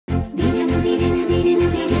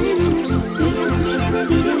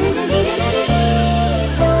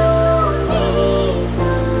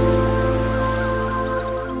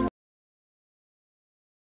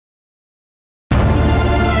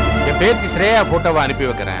பேத்தி ஸ்ரேயா போட்டோவை அனுப்பி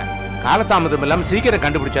வைக்கிறேன். காலதாமதம் இல்லாம சீக்கிரம்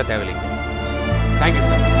கண்டுபிடிச்சா தேவையில்லைங்க. Thank you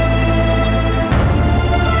sir.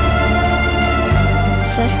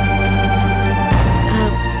 சார்,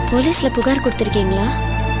 போலீஸ்ல புகார் கொடுத்திருக்கீங்களா?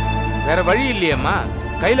 வேற வழி இல்லையம்மா.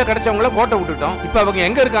 கையில கிடைச்சவங்கள கோட்டை விட்டுட்டோம். இப்ப அவங்க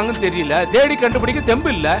எங்க இருக்காங்கன்னு தெரியல. தேடி கண்டுபிடிக்க தெம்பு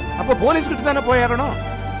இல்ல. அப்ப போலீஸ் கிட்ட தானே போயாகணும்.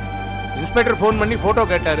 இன்ஸ்பெக்டர் போன் பண்ணி போட்டோ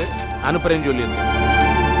கேட்டாரு. அனுப்புறேன்னு சொல்லியிருந்தேன்.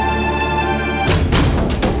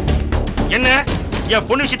 என்ன என்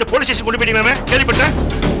பொண்ணு விஷயத்தை போலீஸ் ஸ்டேஷன் கொண்டு போயிட்டீங்க? கேள்விப்பட்டேன்.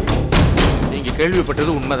 நீங்க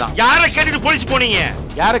கேள்விப்பட்டது உண்மைதான். யாரை கேட்டுட்டு போலீஸ் போனீங்க?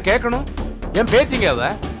 யாரை கேட்கணும்? என் பேத்திங்க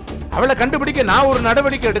அவளை கண்டுபிடிக்க நான் ஒரு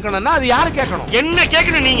நடவடிக்கை எடுக்கணும்னா அது யாரை கேட்கணும்? என்ன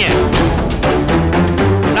கேட்கணும் நீங்க?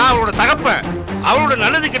 நான் அவளோட தகப்பன். அவளோட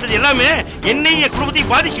நல்லது கெட்டது எல்லாமே என்னையும்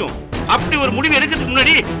குடும்பத்தையும் பாதிக்கும். அப்படி ஒரு முடிவு எடுக்கிறதுக்கு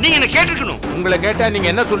முன்னாடி நீங்க என்ன கேட்டிருக்கணும். உங்களை கேட்டா நீங்க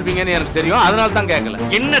என்ன சொல்வீங்கன்னு எனக்கு தெரியும். அதனால தான் கேட்கல.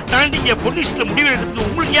 என்ன தாண்டி என் பொண்ணு விஷயத்துல முடிவு எடுக்கிறதுக்கு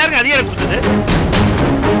உங்களுக்கு யாருங்க அதிகாரம் கொடுத்தது?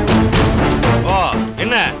 ஓ,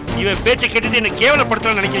 என்ன இவ பேச்சை கேட்டுட்டு என்ன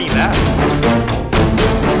கேவலப்படுத்தலாம் நினைக்கிறீங்களா?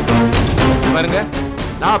 பாருங்க,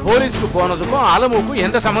 நான் போலீஸ்க்கு போனதுக்கும் அலமுக்கும்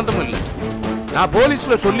எந்த சம்பந்தமும் இல்லை. நான்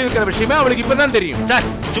போலீஸ்ல சொல்லி இருக்கிற விஷயமே அவளுக்கு இப்பதான் தெரியும். சார்,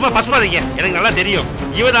 சும்மா பசுமாதீங்க. எனக்கு நல்லா தெரியும்.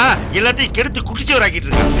 இவதான் எல்லாத்தையும் கெடுத்து குடிச்சவராக்கிட்டு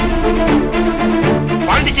இருக்கா.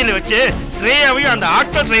 பாண்டிச்சேரியில வச்சு ஸ்ரேயாவையும் அந்த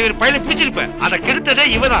ஆட்டோ டிரைவர் பையனை பிடிச்சிருப்பேன். அதை கெடுத்ததே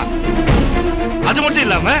இவதான். அது மட்டும்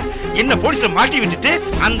இல்லாம என்ன போலீஸ்ல மாட்டி விட்டுட்டு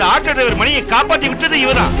அந்த ஆட்டோ டிரைவர் மணியை காப்பாத்தி விட்டது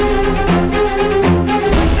இவதான்.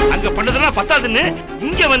 அங்க பண்ணதெல்லாம் பத்தாதுன்னு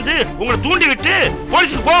இங்க வந்து உங்களை தூண்டி விட்டு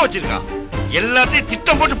போலீஸுக்கு போக வச்சிருக்கா. எல்லாத்தையும்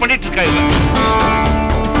திட்டம் போட்டு பண்ணிட்டு இருக்கா இவ.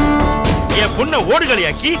 என் பொண்ணை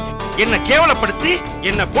ஓடுகளையாக்கி என்ன கேவலப்படுத்தி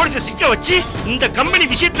என்ன போலீஸை சிக்க வச்சு இந்த கம்பெனி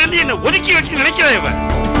விஷயத்துல இருந்து என்ன ஒதுக்கி வைக்க நினைக்கிறா இவ.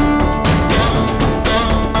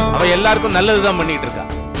 அவ எல்லாருக்கும் நல்லதுதான் பண்ணிட்டு இருக்கா.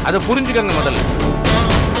 அதை புரிஞ்சுக்கங்க முதல்ல.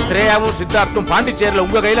 ஸ்ரேயாவும் சித்தார்த்தும் பாண்டிச்சேரியில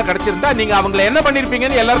உங்க கையில கிடைச்சிருந்தா நீங்க அவங்களை என்ன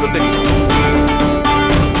பண்ணிருப்பீங்கன்னு எல்லாருக்கும் தெரியும்.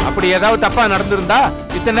 அப்படி ஏதாவது தப்பா நடந்திருந்தா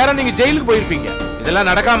இத்தனை நேரம் நீங்க ஜெயிலுக்கு போயிருப்பீங்க. இதெல்லாம்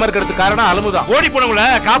நடக்காம இருக்கிறதுக்கு காரணம் அலமுதான். ஓடி போனவங்கள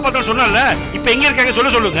காப்பாத்த சொன்னல. இப்ப எங்க இருக்காங்க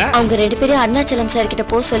சொல்லுங்க. அவங்க ரெண்டு பேரும் அருணாச்சலம் சார் கிட்ட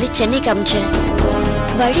போக சொல்லி சென்னைக்கு அனுப்பிச்சேன்.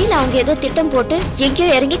 வழியில அவங்க ஏதோ திட்டம் போட்டு எங்கேயோ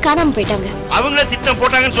இறங்கி காணாம போயிட்டாங்க. அவங்கள திட்டம்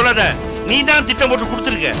போட்டாங்கன்னு சொல்லாத. நீ தான் திட்டம் போட்டு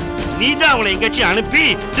கொடுத்துருக்க. நீ தான் அவங்களை எங்கேயாச்சும் அனுப்பி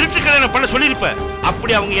திருட்டு கல்யாணம் பண்ண சொல்லிருப்ப.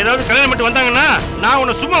 அப்படி அவங்க ஏதாவது கல்யாணம் பண்ணிட்டு வந்தாங்கன்னா நான்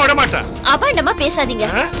உன்னை சும்மா விட மாட்டேன். அபாண்டமா பேசாதீங்க.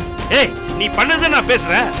 ஏய், நீ பண்ணதை நான்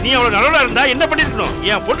பேசுறேன். நீ அவளை நல்லவளா இருந்தா என்ன பண்ணிருக்கணும்?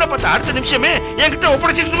 என் பொண்ணை பார்த்த அடுத்த நிமிஷமே என்கிட்ட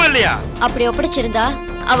ஒப்படைச்சிருக்கணுமா இல்லையா? அப்படி ஒப்படைச்சிருந்தா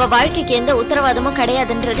அவ வாழ்க்கைக்கு எந்த உத்தரவாதமும்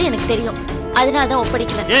கிடையாதுன்றது எனக்கு தெரியும். அதனாலதான்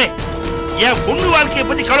ஒப்படைக்கல. ஏய், என் பொண்ணு வாழ்க்கையை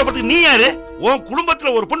பத்தி கவலைப்படுறதுக்கு நீ யாரு? உன்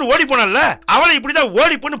குடும்பத்துல ஒரு பொண்ணு ஓடி போனால, அவளை இப்படிதான்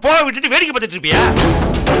ஓடி பொண்ணு போக விட்டுட்டு வேடிக்கை பார்த்துட்டு இருப்பியா?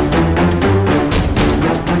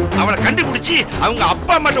 அவளை கண்டுபிடிச்சு அவங்க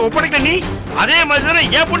அப்பா அம்மாட்ட ஒப்படைக்கல நீ. அதே மாதிரி தானே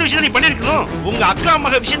என் பொண்ணு விஷயத்தை நீ பண்ணிருக்கணும். உங்க அக்கா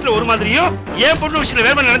மக விஷயத்துல ஒரு மாதிரியும் என் பொண்ணு விஷயத்துல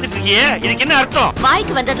வேற நடந்துட்டு இருக்கியே. இதுக்கு என்ன அர்த்தம்?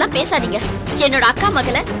 வாய்க்கு வந்ததெல்லாம் பேசாதீங்க. என்னோட அக்கா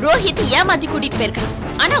மகளை ரோஹித் ஏமாத்தி கூட்டிட்டு போயிருக்கான்.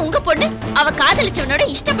 ஆனா உங்க பொண்ணு அவ காதலிச்சவனோட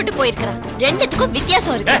இஷ்டப்பட்டு போயிருக்கா. ரெண்டுத்துக்கும்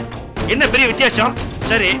வித்தியாசம் இருக்கு. என்ன பெரிய வித்தியாசம்?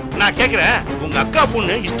 சரி, நான் கேக்குறேன். உங்க அக்கா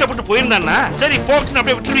பொண்ணு இஷ்டப்பட்டு போயிருந்தான்னா சரி போட்டு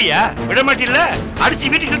அப்படியே விட்டுருவியா? விட மாட்டில்ல?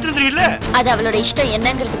 அடிச்சு வீட்டுக்கு எடுத்துருவில்ல? அது அவளோட இஷ்டம்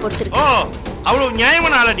என்னங்கிறது பொறுத்து இருக்கு. ஓ, அவ்வளவு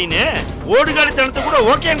நியாயமான ஆளா நீனு? ஓடுகாலித்தனத்தை கூட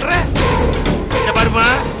ஓகேன்ற? இந்த பாருமா,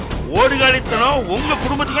 ஓடுகாலித்தனம் உங்க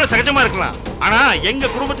குடும்பத்துக்கு சகஜமா இருக்கலாம். ஆனா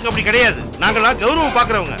எங்க குடும்பத்துக்கு அப்படி கிடையாது. நாங்கெல்லாம் கௌரவம்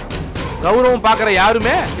பாக்குறவங்க. கௌரவம் பாக்குற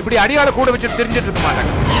யாருமே இப்படி அடியாள கூட வச்சு தெரிஞ்சிட்டு இருக்க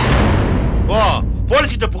மாட்டாங்க. ஓ,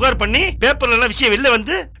 போலீஸ் கிட்ட புகார் பண்ணி பேப்பர்ல எல்லாம் விஷயம் வெளில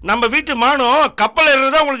வந்து நம்ம வீட்டு மானம் கப்பல்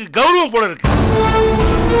ஏறதா உங்களுக்கு கௌரவம் போல இருக்கு.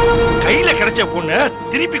 கையில கிடைச்ச பொண்ணு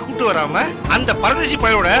திருப்பி கூட்டு வராம அந்த பரதேசி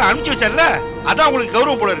பையோட அனுப்பிச்சு வச்சார்ல, அதான் உங்களுக்கு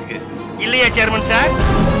கௌரவம் போல இருக்கு இல்லையா சேர்மன் சார்?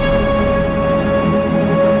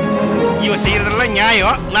 இவ செய்யறதெல்லாம்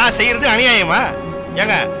நியாயம், நான் செய்யறது அநியாயமா?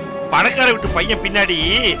 ஏங்க, பணக்கார விட்டு பையன் பின்னாடி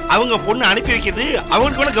அவங்க பொண்ணு அனுப்பி வைக்கிறது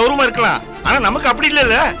அவங்களுக்கு வேணா கௌரவமா இருக்கலாம். ஆனா நமக்கு அப்படி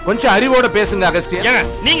இல்ல. கொஞ்சம் அறிவோட பேசுங்க அகஸ்தியன். ஏங்க,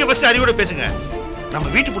 நீங்க ஃபர்ஸ்ட் அறிவோட பேசுங்க. நம்ம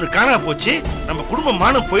வீட்டு பொண்ணு காணாம போச்சு, நம்ம குடும்ப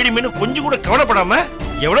மானம் போயிடுமேனு கொஞ்சம் கூட கவலைப்படாம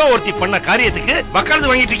எவ்வளவு ஒருத்தி பண்ண காரியத்துக்கு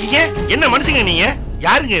வக்காலத்து வாங்கிட்டு இருக்கீங்க. என்ன மனுஷங்க நீங்க?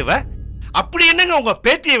 யாருங்க இவ? அப்படி என்னங்க உங்க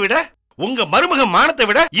பேத்தியை விட உங்க மருமக மானத்தை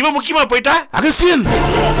விட இவ முக்கியமா போயிட்டா? அகஸ்தியன்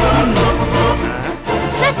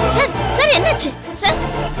சார் சார் சார் என்னாச்சு? சார்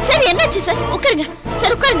சார் என்னாச்சு? சார் உட்காருங்க.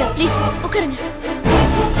 சார் உட்காருங்க ப்ளீஸ், உட்காருங்க.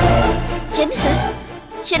 என்ன சார்?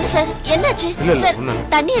 என்ன சார் என்னாச்சு? சார்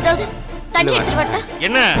தண்ணி ஏதாவது தண்ணி எடுத்துட்டு வரட்டா?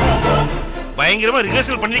 என்ன பயங்கரமா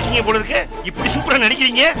ரிஹர்சல் பண்ணிருக்கீங்க போல இருக்கு. இப்படி சூப்பரா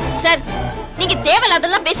நடிக்கிறீங்க சார். நீங்க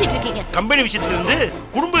தேவையில்லாதெல்லாம் பேசிட்டு இருக்கீங்க. கம்பெனி விஷயத்துல இருந்து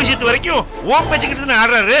குடும்ப விஷயத்து வரைக்கும் ஓ பேச்சுக்கிட்டு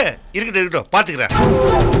ஆடுறாரு. இருக்கட்டும் பாத்துக்கிறேன்.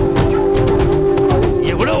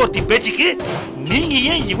 எவ்வளவு ஒருத்தி பேச்சுக்கு நீங்க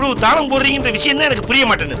ஏன் இவ்வளவு தாளம் போடுறீங்கன்ற விஷயம் தான் எனக்கு புரிய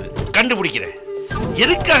மாட்டேங்குது. கண்டுபிடிக்கிறேன்.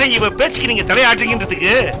 எதுக்காக இவ பேச்சுக்கு நீங்க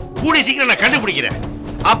தலையாட்டுறீங்கன்றதுக்கு கூடிய சீக்கிரம் நான் கண்டுபிடிக்கிறேன்.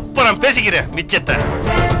 அப்புறம் பேசிக்கிறேன் மிச்சத்தை.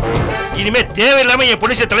 இனிமே தேவையில்லாம என்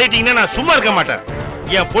பொண்ணு தலையிட்டீங்கன்னா நான் சும்மா இருக்க மாட்டேன்.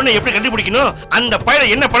 என் பொண்ணை எப்படி கண்டுபிடிக்கணும், அந்த பையனை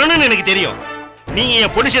என்ன பண்ணணும்னு எனக்கு தெரியும். நீங்க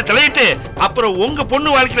என் பொண்ணு தலையிட்டு அப்புறம் உங்க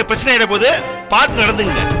பொண்ணு வாழ்க்கையில பிரச்சனை ஆயிட போது பார்த்து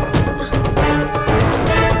நடந்துங்க.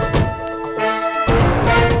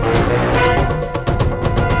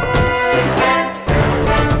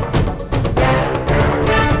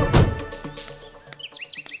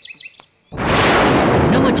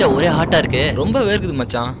 ஒரே ஹாட்டா இருக்கு. ரொம்ப வேர்க்குது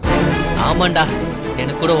மச்சான். ஆமாண்டா,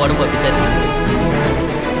 எனக்கு கூட உடம்பு அப்படித்தான் இருக்கு.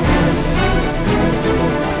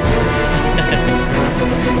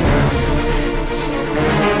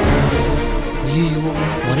 ஐயோ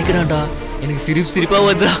உரைக்கிறான்டா, எனக்கு சிரிப்பா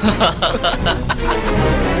வந்துடா.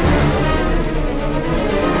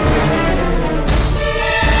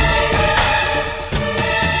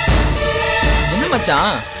 என்ன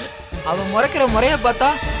மச்சான், அவன் முறைக்கிற முறைய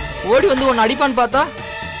பார்த்தா ஓடி வந்து உன்னை அடிப்பான்னு பார்த்தா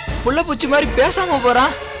புள்ள பூச்சி மாதிரி பேசாம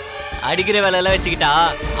போறான். அடிக்கிற வேலை எல்லாம் வச்சுக்கிட்டா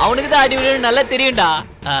அவனுக்கு தான் அடி விழுன்னு நல்லா தெரியும்டா.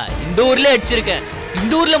 இந்த ஊர்ல அடிச்சிருக்கேன்.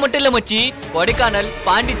 இந்த ஊர்ல மட்டும் இல்ல மச்சி, கொடைக்கானல்,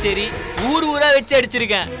 பாண்டிச்சேரி ஊரா வச்சு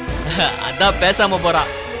அடிச்சிருக்கேன். அதான் பேசாம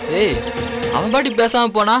போறான். ஏய், அவன் பாட்டி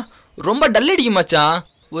பேசாம போனா ரொம்ப டல் அடிக்கும் மச்சான்.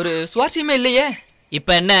 ஒரு சுவாரஸ்யமே இல்லையே.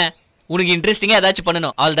 இப்ப என்ன, உனக்கு இன்ட்ரெஸ்டிங்கா ஏதாச்சும்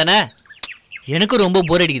பண்ணணும் அவள் தானே? எனக்கு ரொம்ப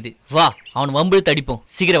போர் அடிக்குது. வா, அவன் வம்பு தடிப்போம்.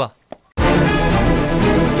 சீக்கிரம் வா.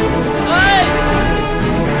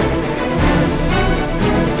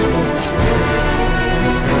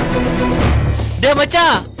 டேய்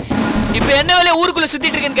மச்சான், இப்ப என்ன வேலை ஊருக்குள்ள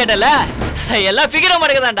சுத்திட்டு இருக்கேன்னு கேட்டல, எல்லாம் ஃபிகரா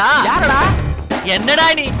மடக்குதான்டா. யாரடா? என்னடா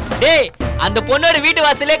நீ? டேய், அந்த பொண்ணோட வீட்டு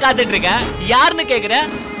வாசலே காத்துட்டு இருக்கேன். யாருன்னு கேக்குற?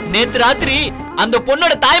 நேத்து ராத்திரி அந்த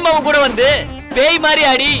பொண்ணோட தாய்மாமன் கூட வந்து பேய் மாதிரி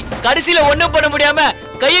ஆடி கடைசியில ஒண்ணும் பண்ண முடியாம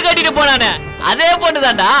கையை கட்டிட்டு போனானே, அதே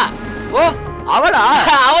பொண்ணுதான்டா. ஓ, அவளா?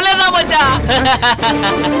 அவளேதான் மச்சான்.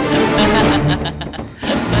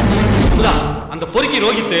 அந்த பொறுக்கி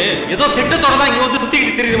ரோஹித் ஏதோ திட்டத்தோட தான் இங்க வந்து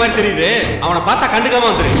சுத்திக்கிட்டு திரியுற மாதிரி தெரியுது. அவனை பார்த்தா கண்டுக்காம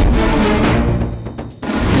வந்துரு.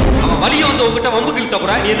 அவன் வலிய வந்து உங்ககிட்ட வம்பு கிழித்த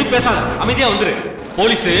கூட நீ எதுவும் பேசாத, அமைதியா வந்துரு.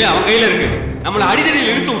 போலீஸ் அவன் கையில இருக்கு. நம்மள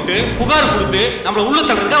அடிதடியில் இழுத்து விட்டு புகார் கொடுத்து நம்மள உள்ள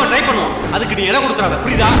தள்ளுறதுக்கு அவன் ட்ரை பண்ணுவான். அதுக்கு நீ இடம் கொடுத்துறாத,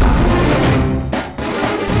 புரியுதா?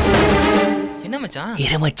 என்ன மச்சான்?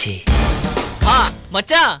 இரமச்சி.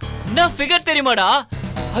 மச்சான், என்ன ஃபிகர் தெரியுமாடா?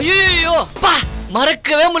 ஐயோ பா,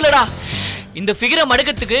 மறக்கவே முடியலடா. இந்த ஃபிகரை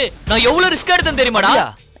மடக்கிறதுக்கு நான் எவ்வளவு ரிஸ்க் எடுத்தேன் தெரியுமாடா?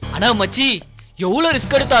 ஆனா மச்சி, எவ்வளவு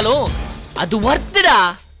ரிஸ்க் எடுத்தாலும் அது வர்த்துடா.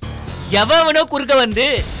 எவனோ குறுக்க வந்து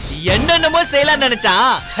என்னென்னமோ செய்யலாம்னு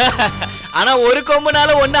நினைச்சான். ஆனா ஒரு கொம்புனால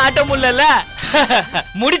ஒண்ணு ஆட்ட முடியல.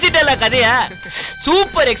 முடிச்சிட்டல கதைய.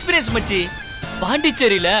 சூப்பர் எக்ஸ்பீரியன்ஸ் மச்சி.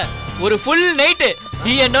 பாண்டிச்சேரியில ஒரு ஃபுல் நைட்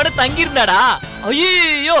நீ என்னோட தங்கி இருந்தாடா.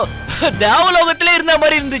 ஐயோ, தேவலோகத்துல இருந்த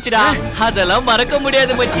மாதிரி இருந்துச்சுடா. அதெல்லாம் மறக்க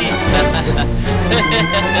முடியாது மச்சி.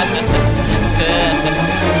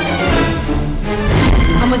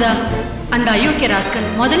 அமுதா, அந்த அயோக்கிய ராஸ்கல்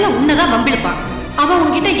முதல்ல உன்னதான் வம்பிழுப்பான். அவன்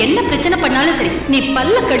உன்கிட்ட என்ன பிரச்சனை பண்ணாலும் சரி, நீ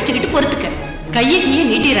பல்ல கடிச்சுக்கிட்டு பொறுத்துக்க. கையை கையே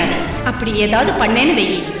நீட்டிராத. அப்படி ஏதாவது பண்ணேன்னு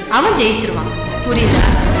வெயி, அவன் ஜெயிச்சிருவான். புரியுதா?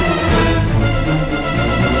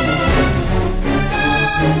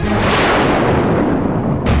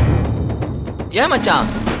 ஏன் மச்சான்,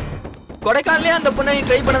 கொடைக்கானலே அந்த பொண்ணை நீ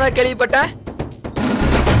ட்ரை பண்ணதா கேள்விப்பட்ட?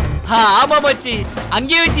 ஆமா மச்சி,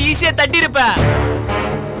 அங்கேயே வச்சு ஈஸியா தட்டி இருப்ப.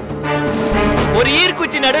 ஒரு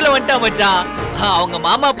ஈர்க்குச்சி நடுவுல வந்துட்டான் மச்சான். அவங்க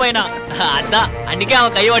மாமா பையனா, அதான் அன்னைக்கே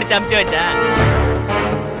அவன் கை உடைச்சு அமுச்சு வச்சேன்.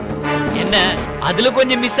 என்ன, அதுல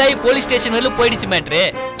கொஞ்சம் மிஸ் ஆகி போலீஸ் ஸ்டேஷன் வரலும் போயிடுச்சு மேட்ரு.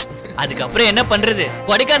 அதுக்கப்புறம் என்ன பண்றது?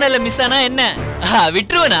 கொடைக்கானல்ல மிஸ் ஆனா என்ன,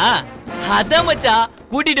 விட்டுருவனா? அதான் மச்சான்,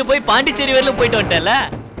 கூட்டிட்டு போய் பாண்டிச்சேரி வரலும் போயிட்டு வந்துட்டல.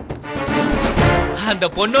 அந்த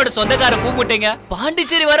பொண்ணோட சொந்தக்கார கூப்பிட்டீங்க,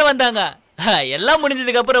 பாண்டிச்சேரி வர வந்தாங்க. எல்லாம்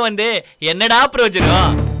முடிஞ்சதுக்கு அப்புறம் வந்து என்னடா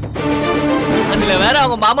பிரயோஜனம்? அதுல வேற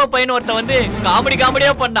அவங்க மாமா பையன் ஒருத்த வந்து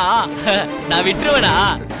காமெடியா பண்ணா. நான் விட்டுருவேனா?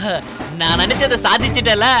 நான் நினைச்சதை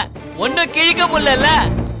சாதிச்சிட்டல, ஒன்னும் கிழிக்க முடியல.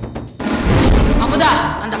 அமுதா,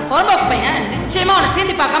 அந்த போர்பாக் பையன் நிச்சயமா அவனை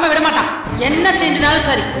சீண்டி பார்க்காம விட மாட்டான். என்ன சீண்டினாலும்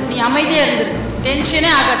சரி, நீ அமைதியா இருந்துரு.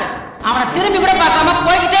 டென்ஷனே ஆகாது. அவனை திரும்பி கூட பார்க்காம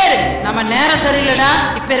போய்கிட்டே இரு. நம்ம நேரம் சரியில்லைடா.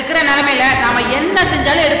 இப்ப இருக்கிற நிலைமையில நாம என்ன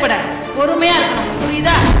செஞ்சாலும் எடுப்படாது. பொறுமையா இருக்கணும்,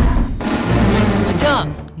 புரியுதா? மச்சான்,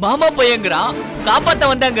 மாமா பையங்கிறான், காப்பாத்த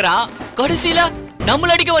வந்தாங்கிறான், கடைசியில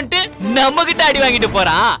நம்மள அடிக்க வந்துட்டு நம்ம கிட்ட அடி வாங்கிட்டு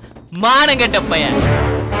போறான். மானங்கட்ட பையன்.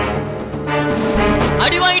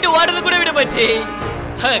 அடி வாங்கிட்டு ஓடுறது கூட விட மச்சி.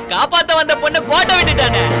 காப்பாத்த வந்த பொண்ணை கோட்டை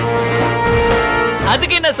விட்டுட்டானே,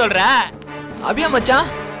 அதுக்கு என்ன சொல்ற? அப்படியா மச்சான்?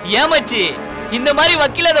 ஏன் மச்சி, இந்த மாதிரி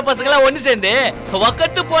வக்கீலாத பசங்களா ஒண்ணு சேர்ந்து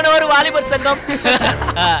வக்கத்து போன ஒரு வாலிபர் சங்கம்.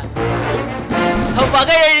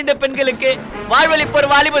 வகை எழுந்த பெண்களுக்கு வாழ்வழிப்போர்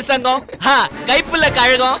வாலிப சங்கம், கைப்புள்ள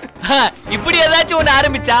கழகம், இப்படி ஏதாச்சும் ஒண்ணு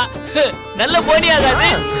ஆரம்பிச்சா நல்ல போனியாகாது.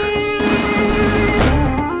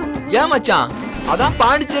 ஏன் மச்சான், அதான்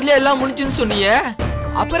பாண்டிச்சேரியில எல்லாம் முடிஞ்சுன்னு சொன்னீங்க,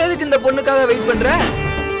 அப்புறம் எதுக்கு இந்த பொண்ணுக்காக வெயிட் பண்ற?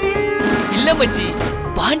 இல்ல மச்சி,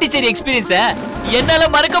 பாண்டிச்சேரி எக்ஸ்பீரியன்ஸ என்னால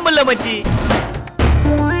மறக்க முடியல மச்சி.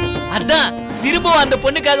 அதான் திரும்பவும் அந்த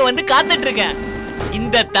பொண்ணுக்காக வந்து காத்துட்டு இருக்கேன்.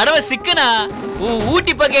 இந்த தடவை சிக்கனா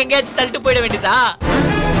ஊட்டி பக்கம் எங்கேயாச்சும் தள்ளிட்டு போயிட வேண்டியதா?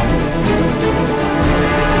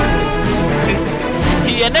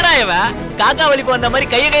 என்னடா இவ காக்கா வலிப்பு வந்த மாதிரி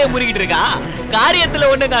கைய முறுகிட்டு இருக்கா? காரியத்துல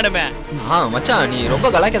ஒண்ணு காணுமே. மச்சான் நீ ரொம்ப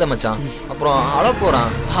கலாய்க்காத மச்சான், அப்புறம் அழ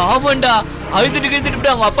போறான். ஆமாண்டா,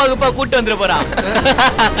 அழுதுட்டு அவங்க அப்பா அப்பா கூட்டு வந்துட போறான்.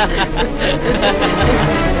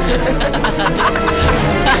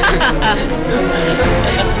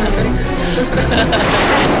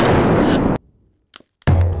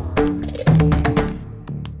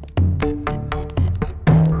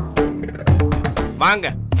 வாங்க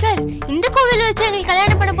சார். இந்த கோவில்ல வச்சு எங்களுக்கு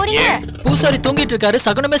கல்யாணம் பண்ண போறீங்க? பூசாரி தூங்கிட்டு இருக்காரு,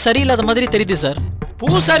 சகுனமே சரியில்லாத மாதிரி தெரியுது சார்.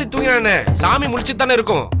 பூசாரி தூங்கினானே, சாமி முடிச்சு தானே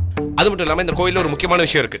இருக்கும். அது மட்டும் இல்லாம இந்த கோயில்ல ஒரு முக்கியமான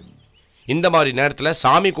விஷயம் இருக்கு. இந்த மாதிரி நேரத்துல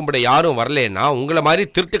சாமி கும்பிட யாரும் வரலன்னா உங்களை மாதிரி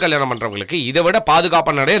திருட்டு கல்யாணம் பண்றவங்களுக்கு இதை விட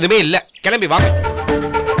பாதுகாப்பான நட எதுவுமே இல்ல. கிளம்பி வாங்க.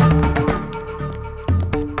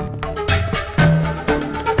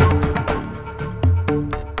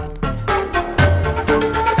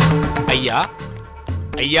 ஐயா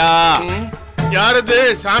ஐயா. யாரது?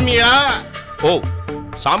 சாமியா? ஓ,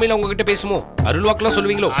 சாமியில உங்ககிட்ட பேசுமோ? அருள்வாக்கெல்லாம்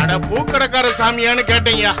சொல்லுவீங்களோ? அட பூக்கடைக்கார சாமியான்னு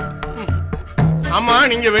கேட்டீங்க. ஆமா,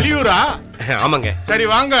 நீங்க வெளியூரா? ஆமாங்க. சரி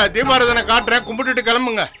வாங்க, தீபாராதனை காட்டுறேன், கும்பிட்டுட்டு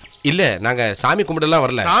கிளம்புங்க. இல்ல, நாங்க சாமி கும்பிடலாம்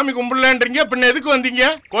வரல. சாமி கும்பிடலன்றீங்க, பின்ன எதுக்கு வந்தீங்க?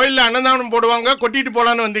 கோயில்ல அன்னதானம் போடுவாங்க, கொட்டிட்டு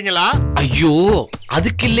போலான்னு வந்தீங்களா? ஐயோ,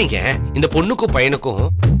 அதுக்கு இல்லைங்க. இந்த பொண்ணுக்கும் பையனுக்கும்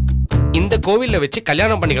இந்த கோவில்ல வச்சு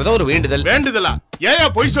கல்யாணம் பண்ணிக்கிறதா ஒரு வேண்டுதல். வேண்டுதலா? ஏயா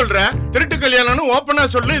பொய் சொல்ற? திருட்டு கல்யாணம்னு ஓப்பனா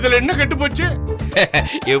சொல்லு, இதுல என்ன கெட்டு போச்சு?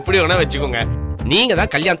 எப்படி வேணா வச்சுக்கோங்க, நீங்க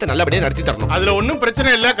தான் கல்யாணத்தை நல்லபடியா நடத்தி தரணும். அதுல ஒன்னும் பிரச்சனை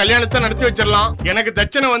இல்ல, கல்யாணத்தை நடத்தி வச்சிடலாம். எனக்கு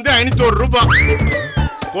தட்சணை வந்து 501 ரூபாய்.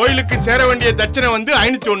 கோயிலுக்கு சேர வேண்டிய தட்சணை வந்து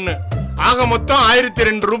 501. ஆக மொத்தம்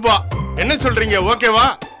 1002 ரூபாய். என்ன சொல்றீங்க, ஓகேவா?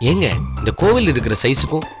 ஏங்க, இந்த கோவில் இருக்கிற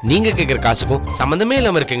சைஸுக்கும் நீங்க கேக்குற காசுக்கும் சம்பந்தமே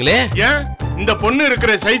இல்லாம இருக்கீங்களே. ஏன் இந்த பொண்ணு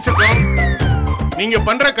இருக்கிற சைஸுக்கும் நீங்க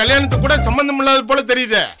பண்ற கல்யாணத்துக்கு கூட சம்பந்தம் இல்லாத போல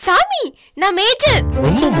தெரியுது. சாமி, நான் மேஜர்.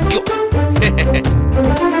 ரொம்ப முக்கியம்.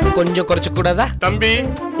 கொஞ்சம் குறைச்சு கூடாதா? தம்பி,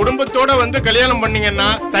 குடும்பத்தோட வந்து கல்யாணம் பண்ணீங்கன்னா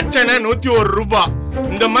தட்சணை 101 ரூபாய்.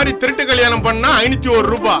 இந்த மாதிரி திருட்டு கல்யாணம் பண்ணா 501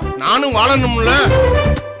 ரூபாய். நானும் வாழணும்ல.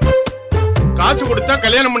 காசு கொடுத்தா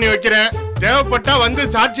கல்யாணம் பண்ணி வைக்கிறேன், தேவைப்பட்டா வந்து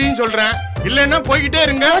சாட்சியும் சொல்றேன், இல்லன்னா போய்கிட்டே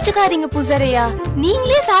இருங்க. யோசிக்காதீங்க பூசாரியா,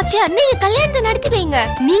 நீங்களே சாட்சியா நீங்க கல்யாணத்தை நடத்தி வைங்க.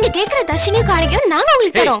 நீங்க கேக்குற தட்சணையும் காணிக்கையும் நாங்க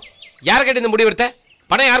உங்களுக்கு தரோம். யார கேட்டு இந்த முடிவு எடுத்த?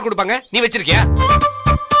 பணம் யார் கொடுப்பாங்க? நீ வச்சிருக்கியா?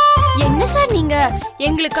 என்ன சார் நீங்க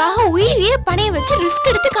எங்களுக்காக உயிரையே பணைய வச்சு ரிஸ்க்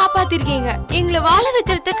எடுத்து காப்பாத்திருக்கீங்க. எங்களை வாழ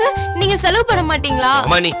வைக்கிறதுக்கு நீங்க செலவு பண்ண மாட்டீங்களா?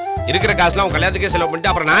 அம்மா, நீ இருக்கிற காசுலாம் உன் கல்யாணத்துக்கே செலவு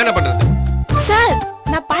பண்ணிட்டு அப்புறம் நான் என்ன பண்றது? சார்,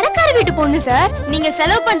 நான் பணக்கார வீட்டு பொண்ணு சார். நீங்க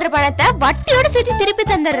செலவு பண்ற பணத்தை வட்டியோட சேர்த்து திருப்பி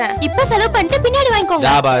தந்துடுறேன். இப்ப செலவு பண்ணிட்டு பின்னாடி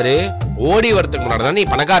வாங்கிக்கோங்க. பாரு, ஓடி வரதுக்கு முன்னாடி தான் நீ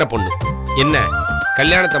பணக்கார பொண்ணு. என்ன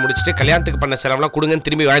கல்யாணத்தை முடிச்சிட்டு கல்யாணத்துக்கு பண்ண செலவுலாம் கொடுங்கன்னு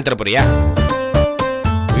திரும்பி வாங்கி தர போறியா?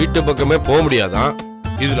 வீட்டு பக்கமே போக முடியாதான்,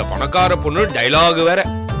 இதுல பணக்கார பொண்ணு டைலாக் வேற.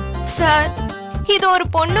 சார், இது ஒரு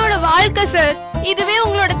பொண்ணோட வாழ்க்கை சார். இதுவே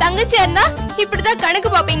உங்களோட தங்கச்சியா இருந்தா இப்படிதான் கணக்கு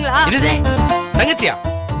பாப்பீங்களா? இதுதே தங்கச்சியா?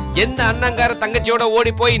 எந்த அண்ணங்கார தங்கச்சியோட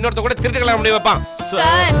ஓடி போய் இன்னொருத்த கூட திருட்டு கல்யாணம் பண்ணி வைப்பான்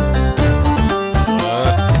சார்?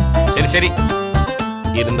 சரி சரி,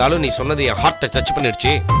 இருந்தாலும் நீ சொன்னது என் ஹார்ட்டை டச்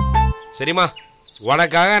பண்ணிடுச்சு. சரிம்மா,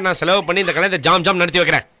 உனக்காக நான் செலவு பண்ணி இந்த கல்யாணத்தை ஜாம் ஜாம் நடத்தி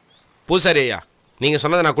வைக்கிறேன். பூசாரி ஐயா, நீங்க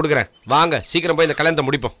சொன்னதை நான் கொடுக்குறேன். வாங்க சீக்கிரம் போய் இந்த கல்யாணத்தை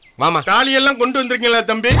முடிப்போம். வாமா. தாலி எல்லாம் கொண்டு வந்திருக்கீங்களா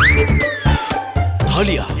தம்பி?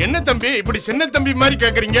 தாலியா? என்ன தம்பி இப்படி சின்ன தம்பி மாதிரி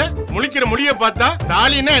கேக்குறீங்க? முழிக்கிற மொழிய பார்த்தா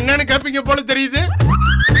தாலின்னா என்னன்னு கேப்பீங்க போல தெரியுது.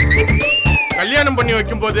 கல்யாணம் பண்ணி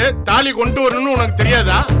வைக்கும் போது தாலி கொண்டு வரணும்னு உனக்கு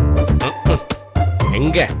தெரியாதா?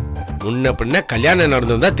 எங்க முன்ன பின்ன கல்யாணம்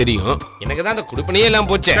நடந்ததா தெரியும், எனக்கு தான் அந்த குடுப்பனையே எல்லாம்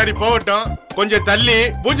போச்சு. சரி போகட்டும், கொஞ்சம் தள்ளி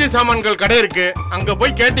பூஜை சாமான்கள் கடை இருக்கு, அங்க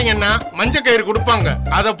போய் கேட்டீங்கன்னா மஞ்சள் கயிறு கொடுப்பாங்க,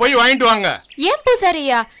 அத போய் வாங்கிட்டு வாங்க. ஏன்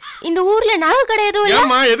பூசாரியா, இந்த ஊர்ல நகை கடை எதுவும் இல்ல?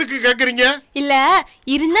 ஏமா எதுக்கு கேக்குறீங்க? இல்ல,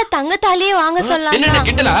 இருந்தா தங்க தாலியே வாங்க சொல்லலாம். என்ன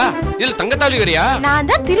கிண்டலா? இதுல தங்க தாலி வரியா? நான்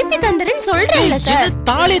தான் திருப்பி தந்துறேன்னு சொல்றேன்ல சார்.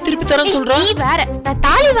 தாலியை திருப்பி தரேன்னு சொல்ற? நீ வேற, நான்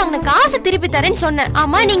தாலி வாங்கின காசு திருப்பி தரேன்னு சொன்னேன்.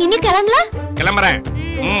 ஆமா, நீங்க இன்னும் கிளம்பல? கிளம்புறேன்.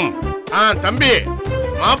 தம்பி,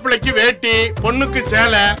 மாப்பிள்ளைக்கு வேட்டி, பொண்ணுக்கு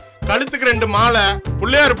சேலை, கழுத்துக்கு 2 மாலை,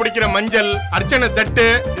 பிள்ளையார் பிடிக்கிற மஞ்சள், அர்ச்சனை தட்டு,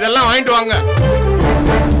 இதெல்லாம் வாங்கிட்டு வாங்க.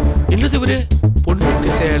 என்னது இவரு? பொண்ணுக்கு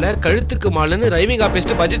சேலை, கழுத்துக்கு மாலைன்னு ரைமிங்கா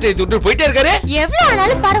பேசிட்டு பட்ஜெட் ஏத்தி விட்டு போயிட்டே இருக்காரு. எவ்வளவு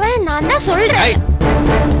ஆனாலும் பரவாயில்ல, நான் தான் சொல்றேன்.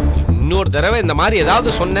 இன்னொரு தடவை இந்த மாதிரி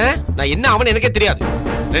ஏதாவது சொன்ன நான் என்ன அவன் எனக்கே தெரியாது.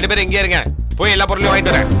 2 பேரும் எங்கே இருங்க, போய் எல்லா பொருளையும்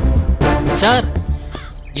வாங்கிட்டு வரேன். சார்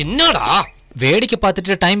என்னடா வேடிக்கை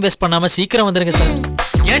பார்த்துட்டு டைம் வேஸ்ட் பண்ணாம சீக்கிரம் வந்துருங்க சார்.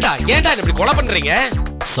 ஏன்டா இப்படி கொலை பண்றீங்க?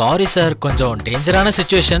 சாரி சார், கொஞ்சம் டேஞ்சரான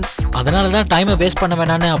சிச்சுவேஷன், அதனால தான் டைமை வேஸ்ட் பண்ண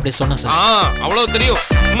வேணான்னு அப்படி சொன்னேன் சார். அவ்வளவு தெரியும்.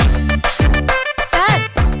 சார்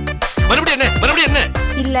மறுபடியும் என்ன?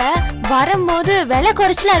 இல்ல வரும்போது விலை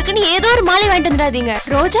குறைச்சலா இருக்குன்னு ஏதோ ஒரு மாலை வாங்கிட்டு வந்துடாதீங்க.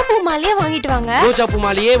 ரோஜா பூ மாலையே வாங்கிட்டு வாங்க. ரோஜா பூ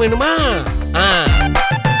மாலையே வேணுமா?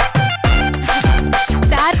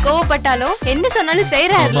 சார் கோவப்பட்டாலும் என்ன சொன்னாலும்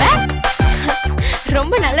செய்யறாருல,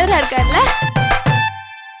 ரொம்ப நல்லவரா இருக்காருல.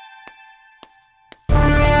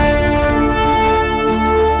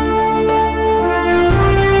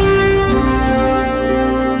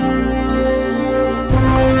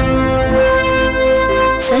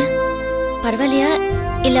 சார் பரவாயில்லையா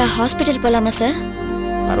இல்ல ஹாஸ்பிட்டல் போலாமா சார்?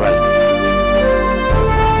 பரவாயில்ல.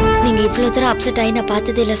 நீங்க இவ்வளவு தூரம் அப்செட் ஆகி நான்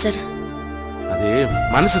பார்த்ததே இல்ல சார். அது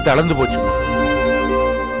மனசு தளர்ந்து போச்சு.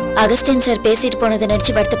 அகஸ்டின் சார் பேசிட்டு போனதை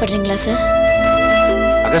நினைச்சு வருத்தப்படுறீங்களா சார்?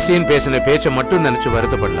 அகஸ்டின் பேசின பேச்சை மட்டும் நினைச்சு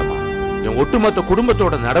வருத்தப்படலாமா? என் ஒட்டுமொத்த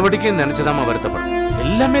குடும்பத்தோட நடவடிக்கைன்னு நினைச்சுதாமா வருத்தப்படும்.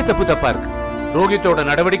 எல்லாமே தப்பா இருக்கு. ரோஹித்தோட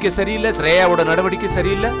நடவடிக்கை சரியில்லை, ஸ்ரேயாவோட நடவடிக்கை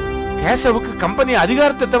சரியில்லை, கேசவுக்கு கம்பெனி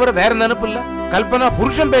அதிகாரத்தை தவிர வேற நினைப்பு இல்ல, கல்பனா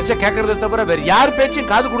புருஷன் பேச்ச கேட்கறத தவிர வேற யார் பேச்சையும்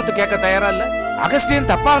காது கொடுத்து கேட்க தயாரா இல்ல, அகஸ்டின்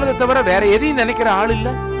தப்பானதை தவிர வேற எதையும் நினைக்கிற ஆள் இல்ல.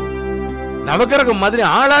 நவகிரகம் மாதிரி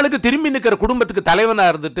ஆளாளுக்கு திரும்பி நிக்கிற குடும்பத்துக்கு தலைவனா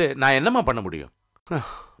இருந்துட்டு நான் என்னமா பண்ண முடியும்?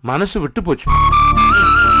 மனசு விட்டு போச்சு.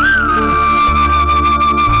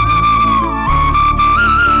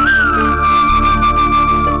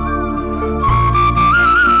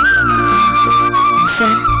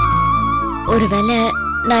 சார் ஒருவேளை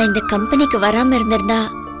நான் இந்த கம்பெனிக்கு வராம இருந்திருந்தா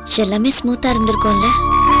எல்லாமே ஸ்மூத்தா இருந்திருக்கும்ல.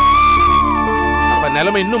 அப்ப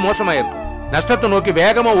நிலைமை இன்னும் மோசமாயிருக்கும். நஷ்டத்தை நோக்கி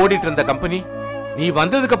வேகமா ஓடிட்டு இருந்த கம்பெனி நீ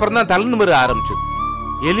வந்ததுக்கு அப்புறம் தான் தள்ளுமுறை ஆரம்பிச்சது.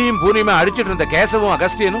 எலியும் பூனையுமே அடிச்சிட்டு இருந்த கேசவும்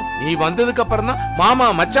அகஸ்டியனும் நீ வந்ததுக்கு அப்புறம் தான் மாமா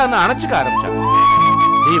மச்சான்னு அணைச்சுக்க ஆரம்பிச்சாங்க.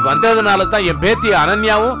 நீ வந்ததுனால தான் என் பேத்தி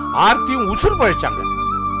அனன்யாவும் ஆர்த்தியும் உசுர் பழிச்சாங்க.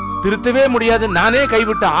 திருத்தவே முடியாது நானே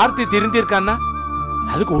கைவிட்ட ஆர்த்தி திருந்திருக்கான்னா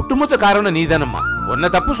அதுக்கு ஒட்டுமொத்த காரணம் நீ தானம்மா. உன்னை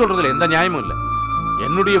தப்பு சொல்றதுல எந்த நியாயமும் இல்ல.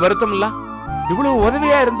 என்னுடைய வருத்தம் இல்ல, இவ்வளவு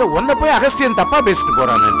உதவியா இருந்த உன்னை போய் அகஸ்டியன் தப்பா பேசிட்டு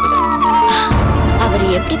போறான்னு. அவர்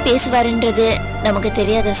எப்படி பேசுவாருன்றது நமக்கு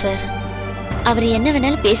தெரியாதா சார்? அவர் என்ன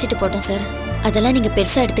வேணாலும் பேசிட்டு போட்டோம் சார், அதெல்லாம் நீங்க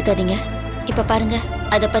பெருசா எடுத்துக்காதீங்க. இப்ப பாருங்க,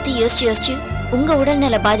 அத பத்தி யோசிச்சு உங்க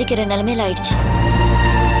உடல்நல பாதிக்கிற நிலைமையில ஆயிடுச்சு.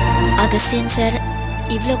 அகஸ்டியன் சார்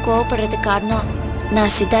இவ்ளோ கோவப்படுறதுக்கு காரணம்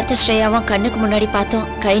நான் சித்தார்த்த ஸ்ரேயாவும் கண்ணுக்கு முன்னாடி பார்த்தோம்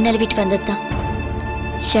கை நழுவிட்டு வந்ததுதான்.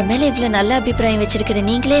 என் மேல இவ்வளவு நல்ல அபிப்பிராயம் வச்சிருக்கிற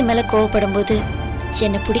நீங்களே என் மேல கோவப்படும் போது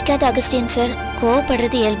என்ன பிடிக்காத அகஸ்டியன் சார்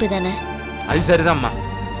கோவப்படுறது இயல்பு தானே? அது சரிதான்மா.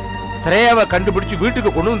 ஸ்ரேயாவை கண்டுபிடிச்சு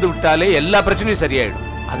வீட்டுக்கு கொண்டு வந்து விட்டாலே எல்லா பிரச்சனையும் சரியாயிடும்.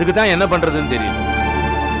 அதுக்கு தான் என்ன பண்றதுன்னு தெரியல.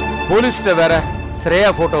 போலீஸ்கிட்ட வேற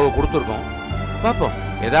ஸ்ரேயா போட்டோவை கொடுத்துருக்கோம். பாப்போம்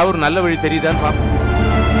ஏதாவது ஒரு நல்ல வழி தெரியுதான்னு பாப்போம்.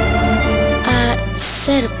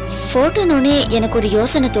 சார் போட்டோனே எனக்கு ஒரு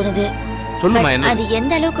யோசனை தோணுது. சொல்லுமா. அது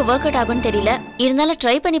எந்த அளவுக்கு ஒர்க் அவுட் ஆகும்னு தெரியல, இருந்தாலும்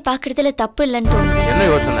ட்ரை பண்ணி பாக்குறதுல தப்பு இல்லைன்னு தோணுது. என்ன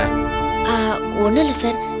யோசனை? ஒன்றும் இல்லை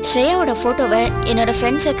சார், ஸ்ரேயாவோட ஃபோட்டோவை என்னோட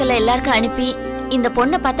ஃப்ரெண்ட் சர்க்கிளில் எல்லாருக்கும் அனுப்பி இந்த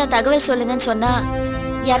பொண்ணை பார்த்தா தகவல் சொல்லுங்கன்னு சொன்னா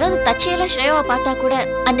யாராவது தற்செயலாக ஸ்ரேயாவை பார்த்தா கூட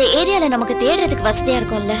அந்த ஏரியாவில் நமக்கு தேடுறதுக்கு வசதியாக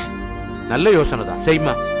இருக்கும்ல. நல்ல யோசனை தான்,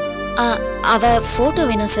 செய்யுமா. அவ ஃபோட்டோ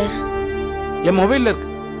வேணும் சார். என் மொபைலில் இருக்கு,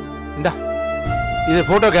 இந்தா இது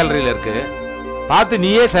ஃபோட்டோ கேலரியில் இருக்கு, பார்த்து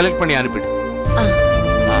நீயே செலக்ட் பண்ணி அனுப்பிடு.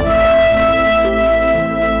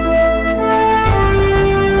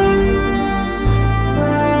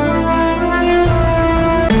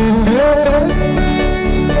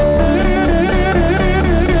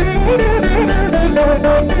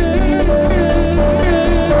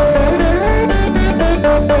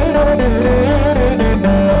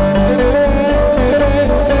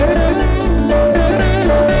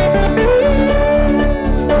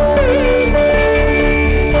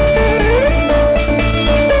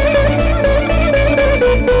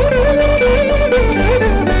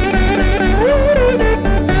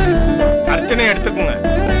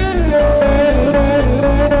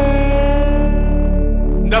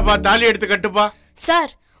 தாலி எடுத்து கட்டுப்பா.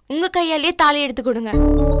 சார் உங்க கையாலேயே தாலி எடுத்து கொடுங்க.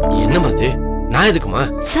 என்னம்மா இது? நான் எதுக்குமா?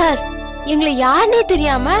 சார் எங்களை யாருனே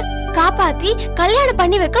தெரியாம காப்பாத்தி கல்யாணம்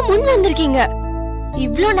பண்ணி வைக்க முன் வந்திருக்கீங்க.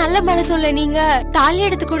 இவ்ளோ நல்ல மனசுள்ள நீங்க தாலி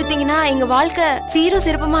எடுத்து கொடுத்தீங்கன்னா எங்க வாழ்க்கை சீரும்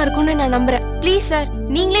சிறப்பமா இருக்கும்னு நான் நம்புறேன். ப்ளீஸ் சார்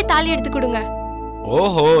நீங்களே தாலி எடுத்து கொடுங்க.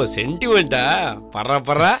 ஓஹோ சென்டிமெண்டா?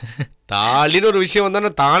 பரா தாலின்னு ஒரு விஷயம்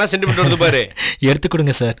வந்தானே தானே சென்டிமெண்ட் வருது பாரு. எடுத்து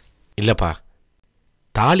கொடுங்க சார். இல்லப்பா,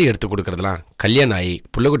 தாலி எடுத்து கொடுக்கறதுலாம் கல்யாணம் ஆகி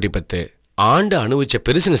புள்ளக்குட்டி பத்து ஆண்டு அனுபவிச்ச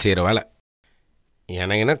பெருசுங்க செய்யற வேலை.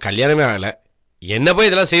 எனக்கு என்ன கல்யாணமே ஆகல, என்ன போய்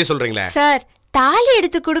இதெல்லாம் செய்ய சொல்றீங்களா? சார் தாலி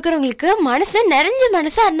எடுத்து கொடுக்கறவங்களுக்கு மனசு நிறைஞ்ச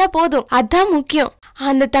மனசா இருந்தா போதும், அதான் முக்கியம்.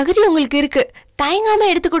 அந்த தகுதி உங்களுக்கு இருக்கு, தயங்காம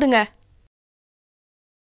எடுத்து கொடுங்க.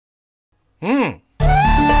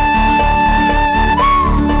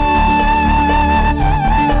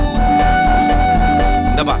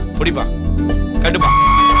 இந்தப்பா குடிப்பா கட்டுப்பா.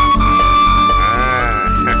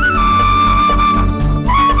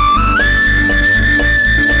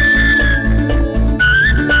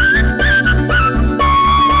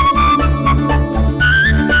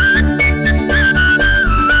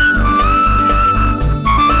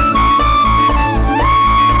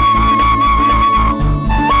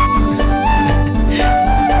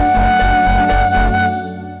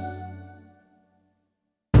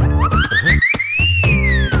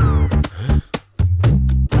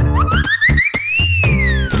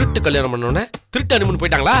 கல்யாணம் பண்ணோனே திருட்டு அனுமன்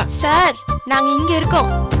போயிட்டாங்களா? சார் நாங்க இங்க இருக்கோம்.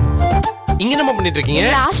 இங்க என்ன பண்ணிட்டு இருக்கீங்க?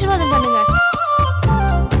 ஆசீர்வாதம் பண்ணுங்க.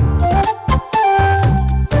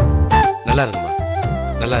 நல்லா இருக்குமா,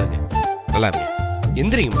 நல்லா இருக்கு, நல்லா இருக்கு.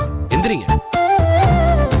 எந்திரிங்கம்மா, எந்திரிங்க.